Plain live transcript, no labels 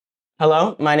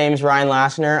Hello, my name is Ryan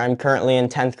Lassner. I'm currently in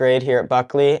 10th grade here at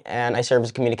Buckley, and I serve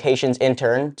as a communications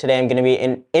intern. Today I'm going to be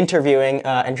interviewing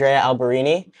Andrea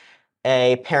Alberini,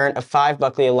 a parent of 5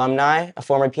 Buckley alumni, a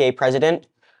former PA president,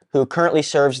 who currently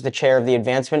serves as the chair of the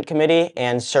Advancement Committee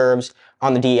and serves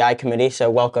on the DEI Committee. So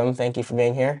welcome. Thank you for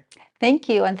being here. Thank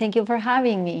you, and thank you for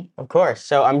having me. Of course.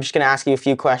 So I'm just going to ask you a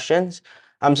few questions.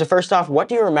 So first off, what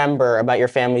do you remember about your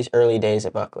family's early days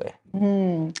at Buckley?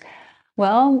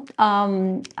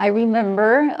 I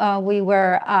remember we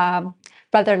were a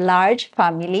rather large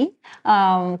family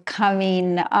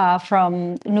coming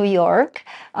from New York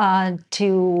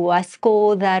to a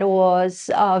school that was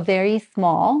very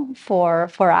small for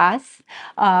us.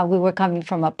 We were coming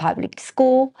from a public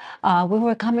school. We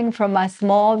were coming from a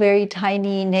small, very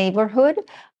tiny neighborhood.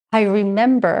 I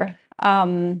remember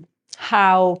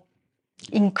how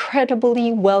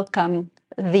incredibly welcome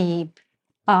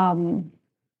um,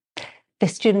 the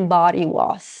student body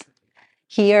was.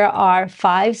 Here are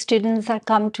 5 students that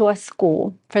come to a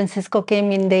school. Francisco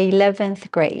came in the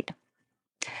 11th grade.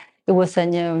 It was a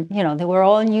new, they were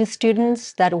all new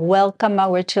students that welcome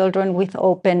our children with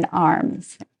open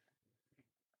arms.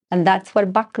 And that's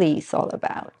what Buckley is all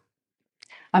about.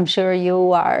 I'm sure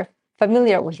you are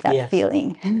familiar with that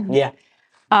feeling. Yeah.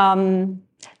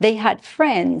 They had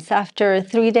friends after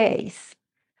 3 days.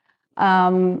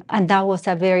 And that was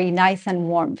a very nice and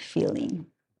warm feeling.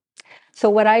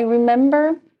 So what I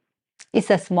remember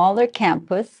is a smaller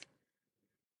campus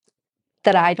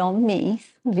that I don't miss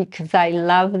because I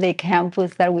love the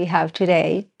campus that we have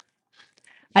today.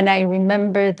 And I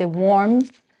remember the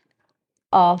warmth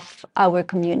of our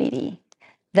community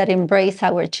that embraced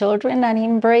our children and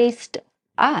embraced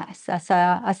us as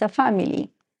a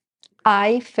family.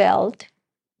 I felt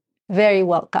very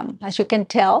welcome. As you can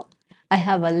tell, I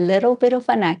have a little bit of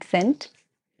an accent.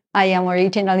 I am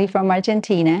originally from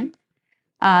Argentina.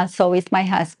 So is my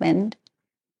husband.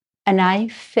 And I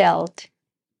felt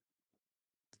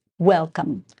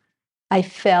welcome. I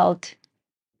felt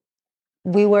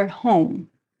we were home.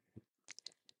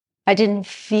 I didn't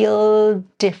feel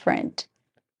different.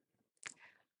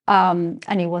 And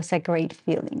it was a great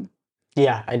feeling.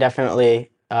 Yeah, I definitely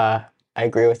I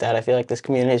agree with that. I feel like this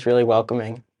community is really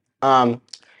welcoming.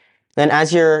 Then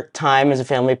as your time as a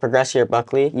family progressed here at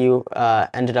Buckley, you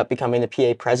ended up becoming the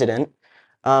PA president.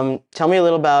 Tell me a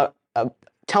little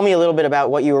bit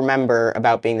about what you remember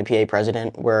about being the PA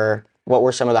president. What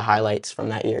were some of the highlights from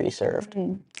that year you served?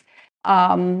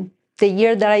 The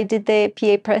year that I did the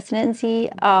PA presidency,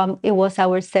 it was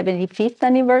our 75th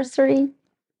anniversary.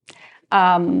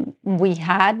 We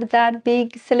had that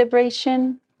big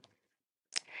celebration.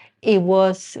 It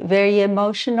was very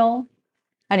emotional,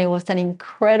 and it was an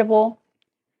incredible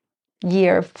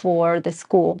year for the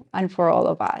school and for all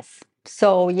of us.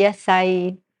 So yes,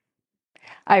 I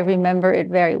remember it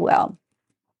very well.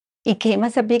 It came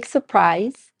as a big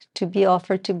surprise to be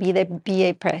offered to be the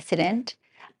PA president.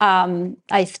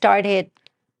 I started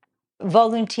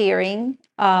volunteering.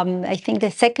 I think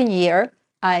the second year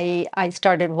I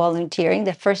started volunteering.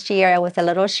 The first year I was a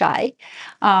little shy.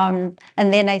 And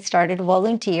then I started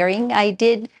volunteering. I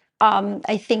did,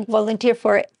 I think, volunteer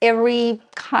for every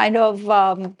kind of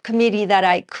committee that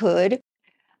I could.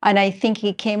 And I think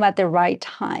it came at the right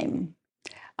time.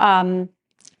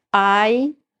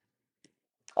 I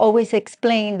always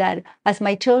explain that as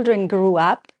my children grew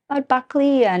up at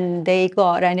Buckley and they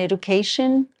got an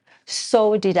education,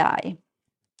 so did I.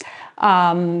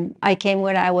 I came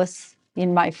when I was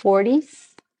in my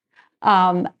 40s.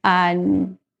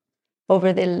 And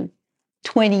over the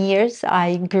 20 years,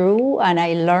 I grew and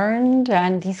I learned,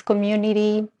 and this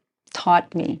community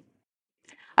taught me.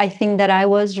 I think that I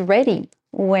was ready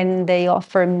when they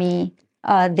offered me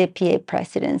the PA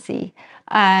presidency.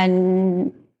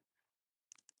 And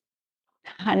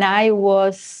I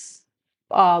was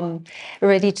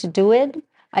ready to do it.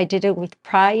 I did it with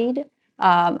pride,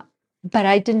 but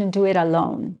I didn't do it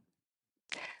alone.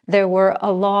 There were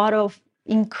a lot of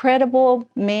incredible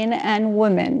men and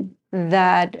women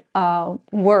that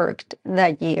worked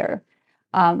that year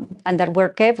and that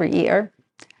work every year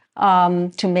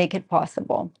to make it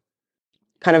possible.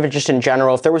 Kind of just in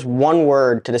general, if there was one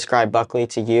word to describe Buckley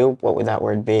to you, what would that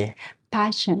word be?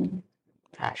 Passion.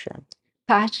 Passion.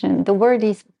 Passion. The word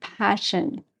is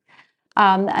passion.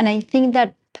 And I think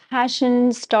that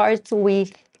passion starts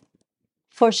with,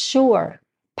 for sure,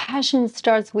 passion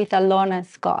starts with Alona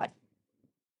Scott.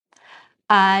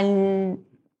 And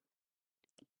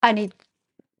it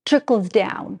trickles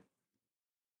down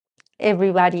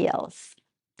everybody else.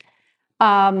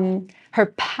 Her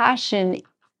passion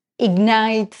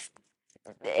ignites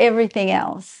everything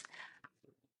else.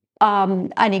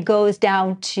 And it goes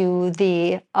down to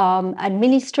the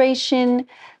administration,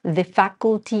 the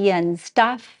faculty and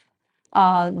staff,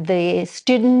 the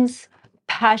students.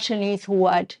 Passion is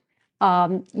what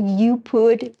you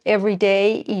put every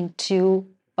day into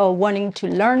wanting to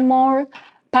learn more.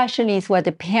 Passion is what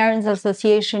the Parents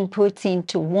Association puts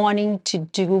into wanting to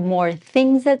do more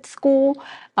things at school,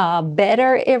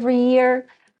 better every year.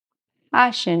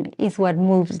 Passion is what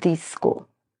moves this school.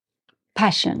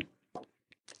 Passion.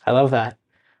 I love that.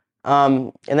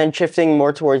 And then shifting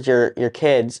more towards your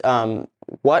kids,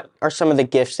 what are some of the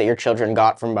gifts that your children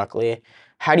got from Buckley?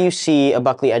 How do you see a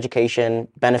Buckley education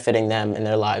benefiting them in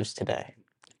their lives today?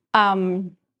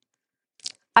 Um,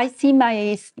 I see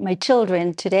my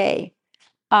children today,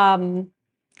 um,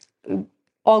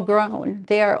 all grown.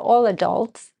 They are all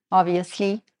adults,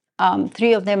 obviously.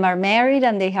 Three of them are married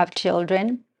and they have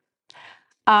children.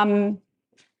 Um,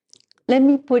 Let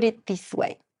me put it this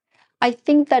way. I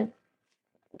think that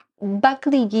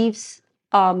Buckley gives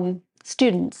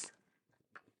students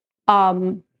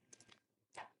um,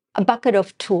 a bucket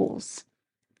of tools,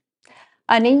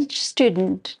 and each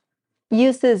student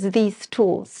uses these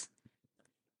tools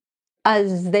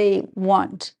as they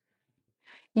want.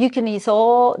 You can use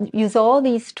all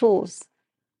these tools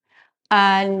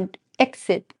and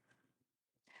exit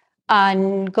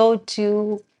and go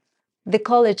to the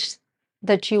college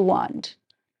that you want.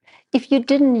 If you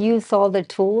didn't use all the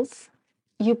tools,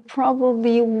 you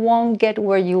probably won't get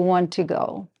where you want to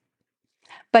go.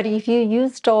 But if you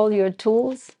used all your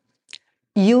tools,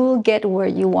 you'll get where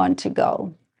you want to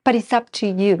go. But it's up to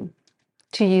you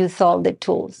to use all the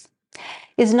tools.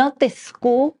 It's not the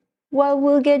school what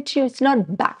will get you, it's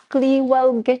not Buckley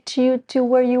what will get you to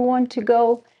where you want to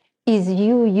go. Is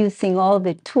you using all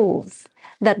the tools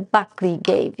that Buckley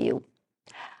gave you.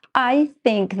 I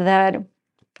think that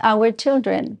our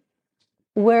children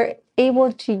were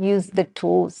able to use the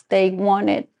tools they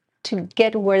wanted to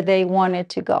get where they wanted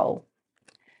to go.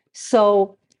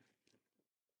 So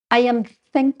I am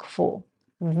thankful,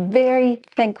 very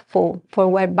thankful for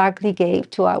what Buckley gave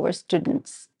to our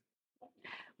students.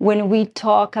 When we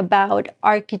talk about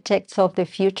architects of the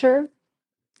future,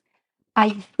 I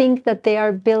think that they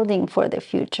are building for the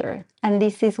future. And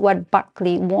this is what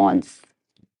Buckley wants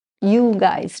you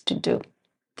guys to do.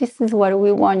 This is what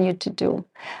we want you to do.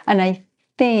 And I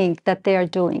think that they are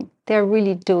doing. They're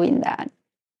really doing that.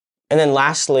 And then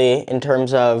lastly, in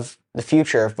terms of the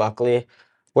future of Buckley,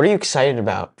 what are you excited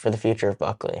about for the future of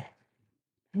Buckley?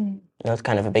 I know it's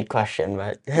kind of a big question,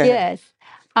 but Yes.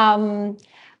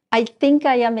 I think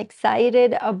I am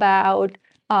excited about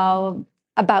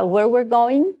where we're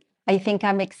going. I think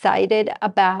I'm excited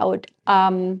about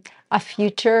a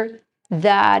future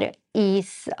that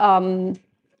is a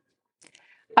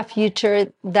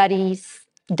future that is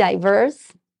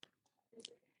diverse,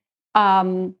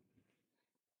 um,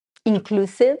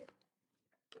 inclusive,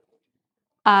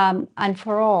 and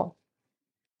for all.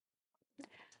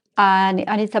 And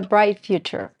it's a bright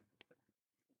future.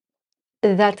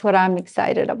 That's what I'm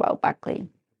excited about, Buckley.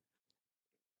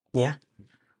 yeah.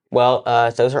 Well,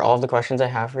 those are all the questions I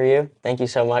have for you. Thank you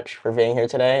so much for being here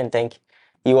today, and thank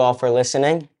you all for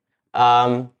listening.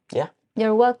 Yeah,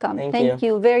 You're welcome. thank Thank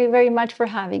you. you very, very much for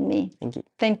having me. Thank you.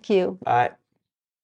 Thank you. Bye.